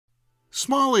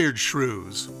Small-eared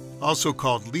shrews, also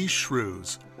called leash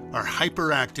shrews, are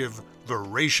hyperactive,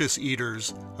 voracious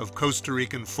eaters of Costa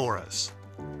Rican forests.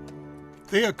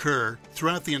 They occur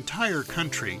throughout the entire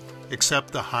country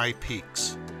except the high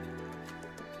peaks.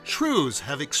 Shrews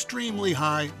have extremely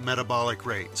high metabolic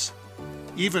rates,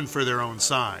 even for their own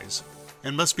size,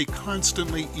 and must be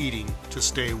constantly eating to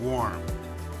stay warm.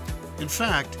 In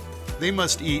fact, they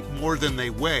must eat more than they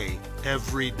weigh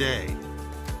every day.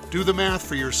 Do the math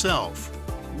for yourself.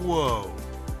 Whoa!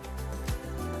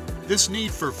 This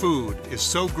need for food is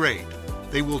so great,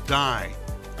 they will die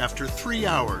after 3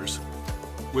 hours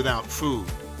without food.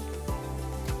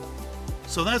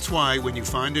 So that's why when you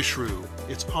find a shrew,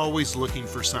 it's always looking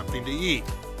for something to eat,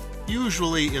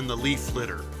 usually in the leaf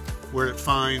litter, where it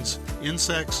finds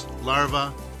insects,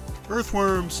 larvae,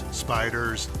 earthworms,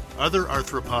 spiders, other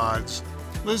arthropods,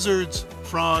 lizards,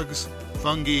 frogs,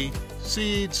 fungi,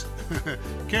 seeds,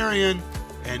 carrion,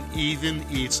 and even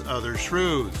eats other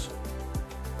shrews.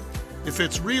 If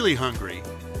it's really hungry,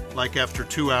 like after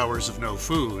 2 hours of no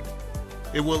food,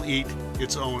 it will eat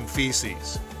its own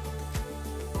feces.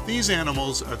 These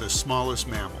animals are the smallest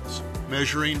mammals,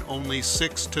 measuring only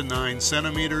 6 to 9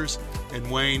 centimeters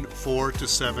and weighing 4 to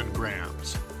 7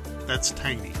 grams. That's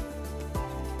tiny.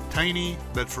 Tiny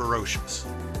but ferocious.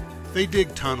 They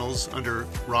dig tunnels under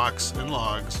rocks and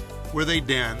logs where they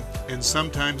den and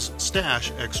sometimes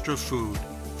stash extra food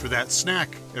for that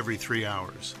snack every 3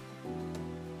 hours.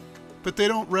 But they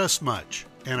don't rest much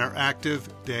and are active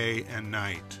day and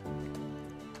night.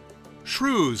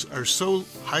 Shrews are so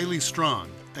highly strung,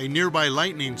 a nearby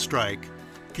lightning strike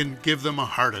can give them a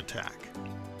heart attack.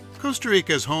 Costa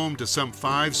Rica is home to some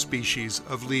 5 species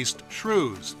of least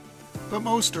shrews, but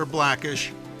most are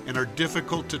blackish and are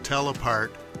difficult to tell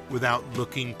apart without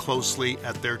looking closely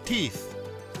at their teeth.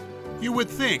 You would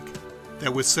think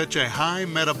that with such a high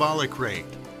metabolic rate,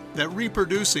 that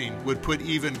reproducing would put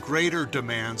even greater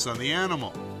demands on the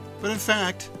animal. But in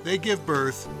fact, they give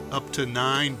birth up to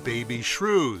 9 baby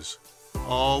shrews,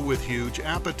 all with huge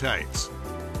appetites.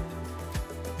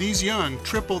 These young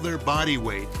triple their body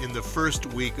weight in the first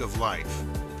week of life.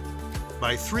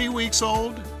 By 3 weeks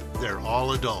old, they're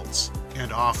all adults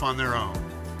and off on their own.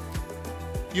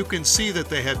 You can see that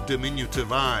they have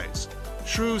diminutive eyes.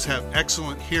 Shrews have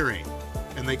excellent hearing,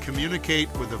 and they communicate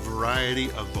with a variety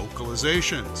of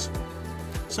vocalizations.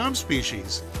 Some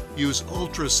species use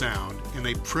ultrasound in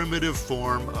a primitive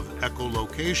form of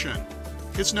echolocation.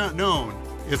 It's not known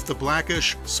if the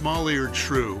blackish small-eared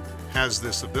shrew has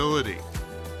this ability.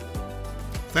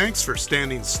 Thanks for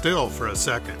standing still for a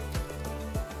second.